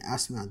Instagram. You can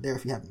ask me on there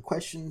if you have any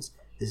questions.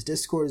 His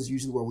Discord is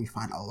usually where we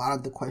find a lot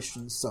of the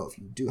questions. So if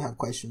you do have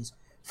questions,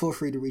 feel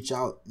free to reach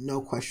out.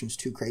 No questions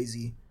too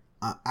crazy.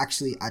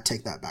 Actually, I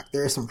take that back.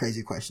 There are some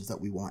crazy questions that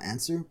we won't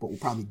answer, but we'll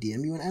probably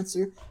DM you an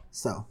answer.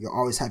 So you'll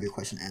always have your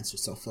question answered.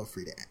 So feel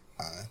free to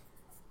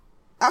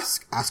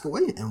ask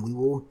away, and we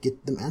will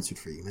get them answered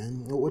for you,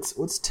 man.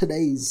 What's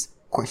today's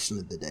question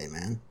of the day,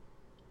 man?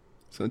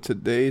 So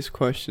today's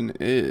question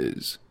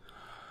is,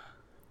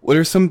 what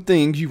are some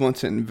things you want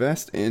to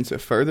invest in to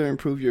further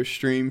improve your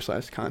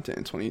stream/content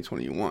in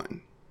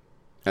 2021?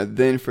 And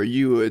then for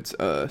you, it's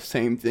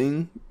same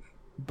thing,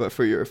 but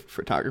for your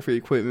photography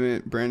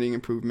equipment, branding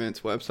improvements,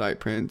 website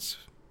prints,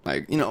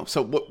 like,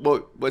 so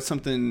what's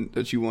something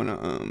that you want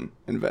to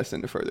invest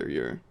in to further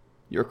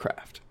your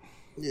craft?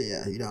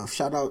 Yeah,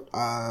 shout out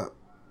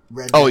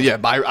Red Dev. Oh yeah,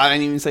 I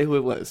didn't even say who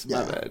it was.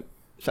 Yeah. My bad.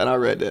 Shout out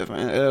Red Dev,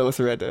 man. What's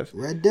the Red Dev?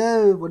 Red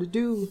Dev, what it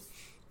do?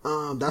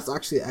 That's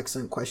actually an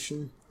excellent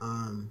question.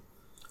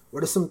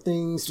 What are some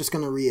things, just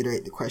going to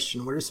reiterate the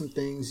question, what are some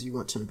things you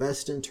want to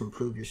invest in to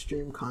improve your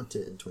stream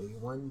content in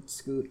 2021,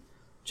 Scoot?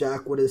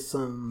 Jack, what is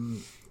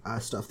some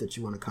stuff that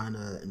you want to kind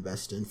of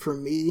invest in? For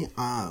me,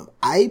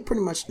 I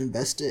pretty much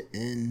invested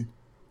in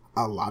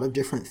a lot of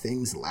different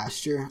things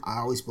last year. I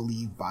always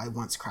believe buy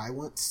once, cry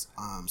once.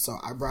 So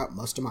I brought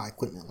most of my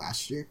equipment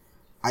last year.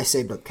 I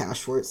saved up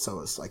cash for it, so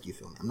it's like, you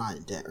feel me, I'm not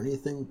in debt or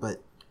anything,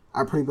 but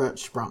I pretty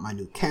much brought my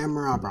new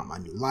camera, I brought my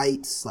new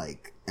lights,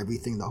 like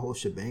everything, the whole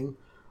shebang.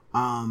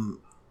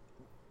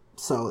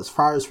 So as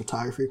far as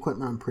photography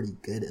equipment, I'm pretty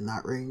good in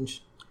that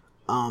range.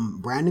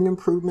 Branding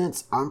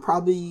improvements, I'm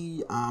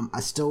probably, I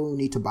still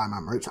need to buy my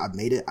merch. I've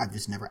made it, I've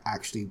just never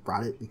actually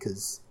brought it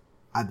because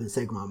I've been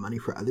saving my money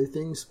for other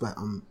things, but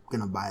I'm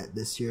gonna buy it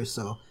this year.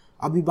 So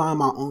I'll be buying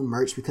my own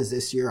merch because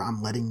this year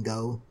I'm letting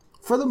go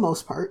for the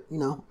most part, you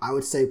know, I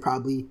would say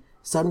probably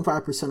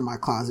 75% of my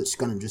closet's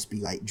gonna just be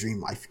like Dream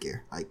Life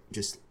gear, like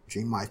just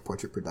Dream Life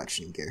portrait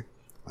production gear,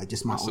 like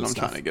just my own stuff. That's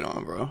what I'm trying to get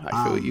on, bro.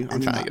 I feel you.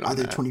 I'm trying to get on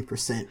that. The other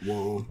 20%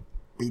 will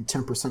be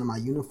 10% of my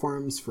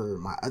uniforms for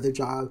my other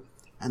job,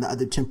 and the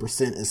other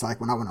 10% is like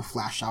when I want to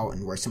flash out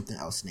and wear something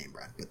else name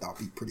brand, but that'll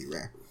be pretty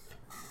rare.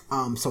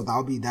 So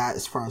that'll be that.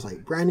 As far as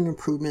like branding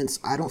improvements,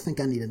 I don't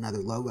think I need another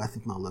logo. I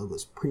think my logo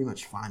is pretty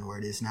much fine where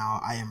it is now.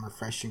 I am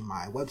refreshing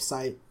my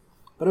website,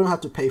 but I don't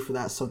have to pay for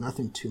that, so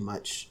nothing too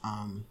much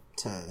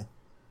to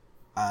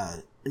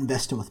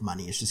invest in with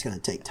money. It's just going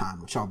to take time,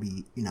 which I'll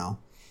be, you know,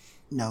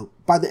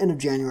 by the end of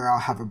January, I'll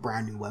have a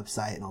brand new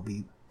website and I'll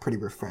be pretty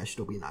refreshed.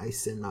 It'll be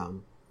nice.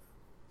 And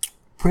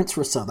prints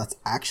for sale, that's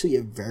actually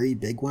a very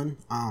big one.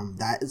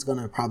 That is going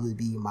to probably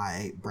be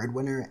my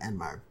breadwinner and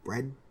my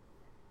bread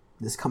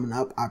this coming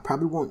up. I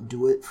probably won't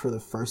do it for the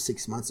first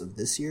 6 months of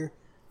this year,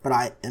 but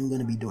I am going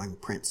to be doing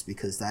prints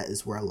because that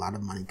is where a lot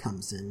of money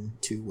comes in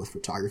too with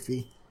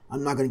photography.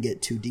 I'm not going to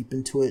get too deep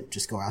into it.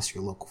 Just go ask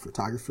your local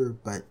photographer.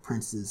 But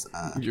Prince is...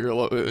 You're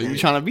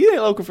trying to be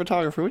a local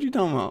photographer. What you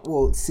talking about?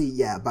 Well, see,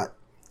 yeah, but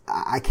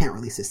I can't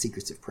release the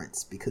secrets of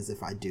Prince because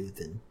if I do,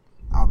 then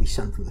I'll be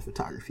shunned from the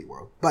photography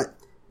world. But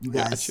you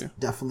guys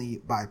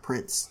definitely buy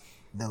Prince.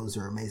 Those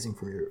are amazing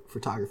for your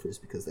photographers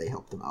because they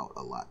help them out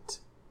a lot.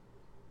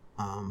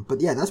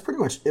 But yeah, that's pretty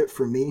much it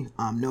for me.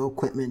 No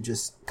equipment,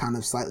 just kind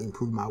of slightly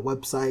improve my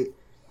website.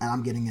 And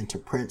I'm getting into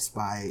prints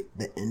by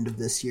the end of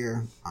this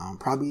year.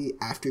 Probably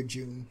after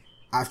June,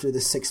 after the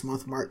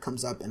 6-month mark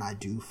comes up and I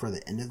do for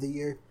the end of the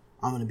year,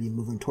 I'm going to be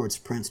moving towards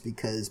prints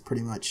because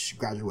pretty much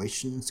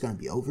graduation is going to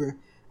be over.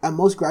 And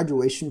most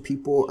graduation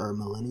people are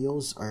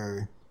millennials,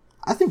 or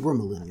I think we're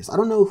millennials. I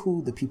don't know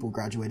who the people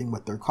graduating,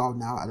 what they're called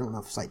now. I don't know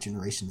if it's like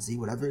Generation Z,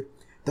 whatever.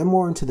 They're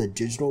more into the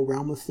digital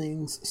realm of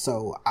things.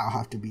 So I'll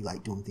have to be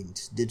like doing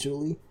things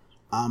digitally.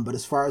 But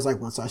as far as like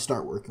once I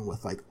start working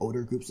with like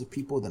older groups of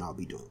people, then I'll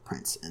be doing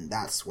prints, and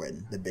that's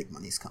when the big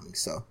money's coming.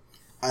 So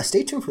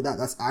stay tuned for that.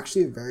 That's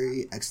actually a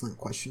very excellent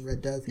question,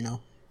 Red Dev. You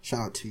know, shout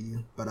out to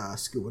you. But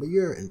Scoot, what are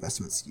your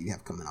investments you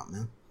have coming out,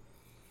 man?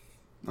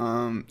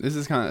 This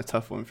is kind of a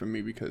tough one for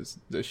me because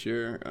this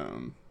year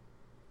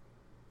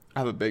I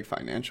have a big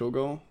financial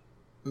goal.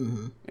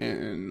 Mm-hmm.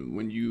 And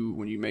when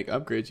you make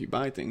upgrades, you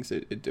buy things,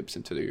 it dips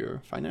into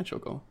your financial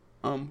goal.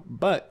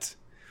 But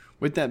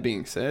with that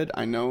being said,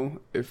 I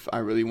know if I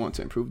really want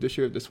to improve this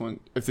year,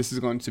 if this is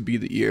going to be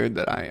the year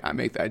that I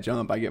make that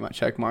jump, I get my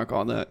check mark,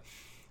 all that,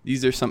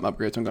 these are some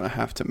upgrades I'm going to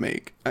have to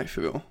make, I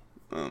feel.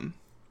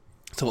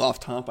 So off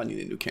top, I need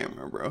a new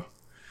camera, bro.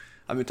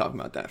 I've been talking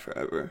about that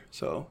forever.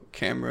 So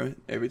camera,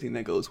 everything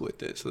that goes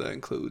with it. So that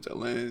includes a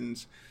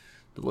lens,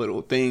 the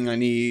little thing I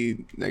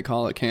need, they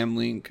call it Cam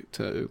Link,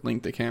 to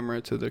link the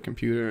camera to the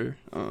computer,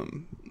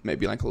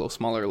 maybe like a little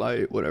smaller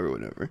light,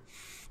 whatever.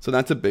 So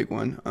that's a big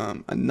one.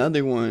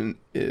 Another one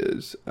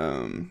is,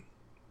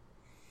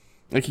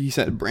 like he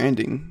said,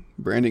 branding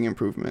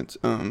improvements.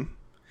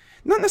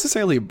 Not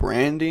necessarily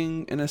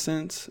branding in a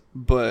sense,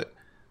 but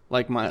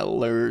like my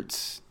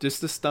alerts,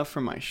 just the stuff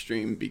from my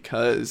stream,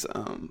 because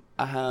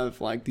I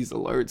have like these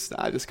alerts that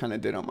I just kind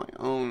of did on my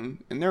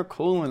own, and they're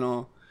cool and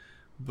all,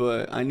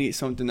 but I need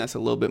something that's a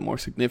little bit more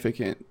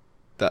significant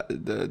that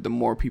the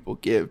more people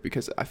give,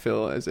 because I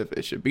feel as if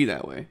it should be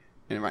that way,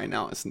 and right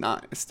now it's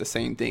not. It's the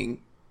same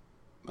thing.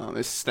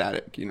 It's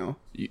static, you know.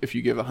 If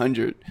you give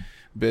 100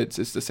 bits,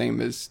 it's the same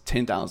as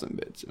 10,000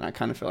 bits, and I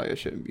kind of feel like it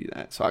shouldn't be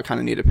that. So I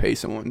kind of need to pay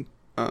someone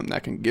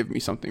that can give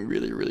me something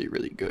really, really,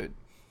 really good.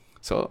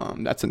 So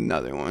that's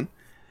another one.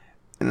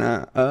 And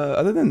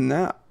other than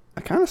that,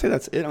 I kind of say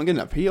that's it. I'm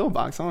getting a PO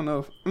box. I don't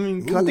know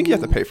because I think you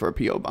have to pay for a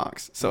PO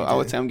box. So okay. I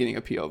would say I'm getting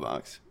a PO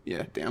box.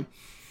 Yeah, damn.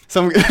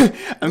 So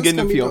I'm getting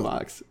a PO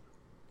box.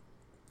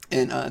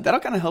 And that'll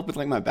kind of help with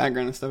like my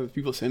background and stuff. If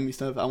people send me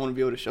stuff, I want to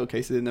be able to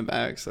showcase it in the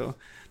bag. So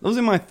those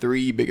are my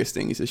 3 biggest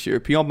things this year.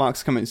 PO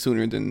box coming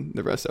sooner than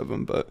the rest of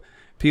them, but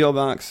PO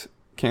box,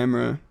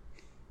 camera,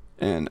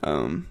 and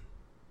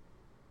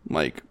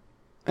like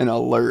an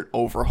alert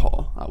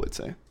overhaul, I would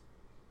say.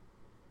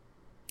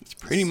 It's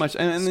pretty much,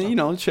 and then, you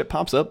know, shit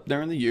pops up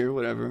during the year,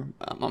 whatever.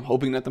 I'm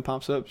hoping nothing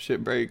pops up,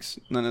 shit breaks,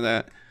 none of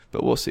that,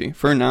 but we'll see.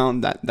 For now,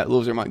 that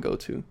those are my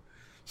go-to.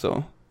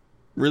 So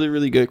really,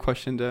 really good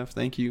question, Dev.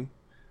 Thank you.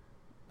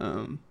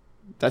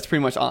 That's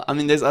pretty much all. I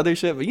mean, there's other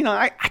shit, but you know,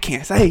 I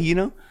can't say, you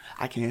know,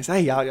 I can't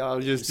say. Y'all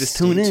just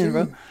tune in,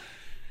 bro.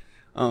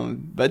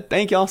 But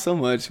thank y'all so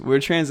much. We're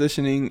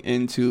transitioning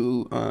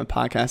into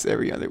podcasts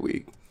every other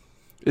week.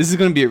 This is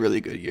going to be a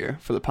really good year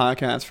for the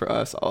podcast, for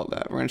us, all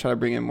that. We're going to try to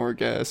bring in more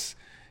guests,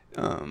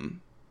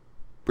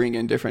 bring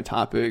in different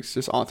topics,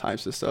 just all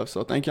types of stuff.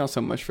 So thank y'all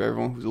so much for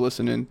everyone who's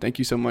listening. Thank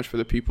you so much for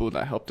the people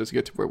that helped us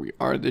get to where we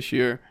are this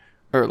year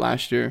or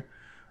last year.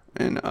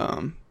 And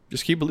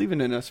just keep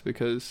believing in us,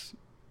 because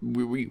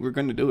we're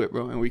going to do it,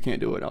 bro. And we can't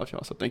do it without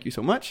y'all. So thank you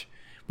so much.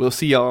 We'll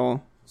see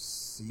y'all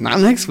not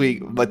next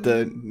week, but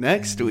the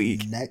next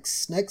week.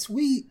 Next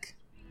week.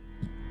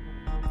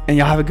 And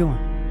y'all have a good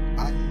one.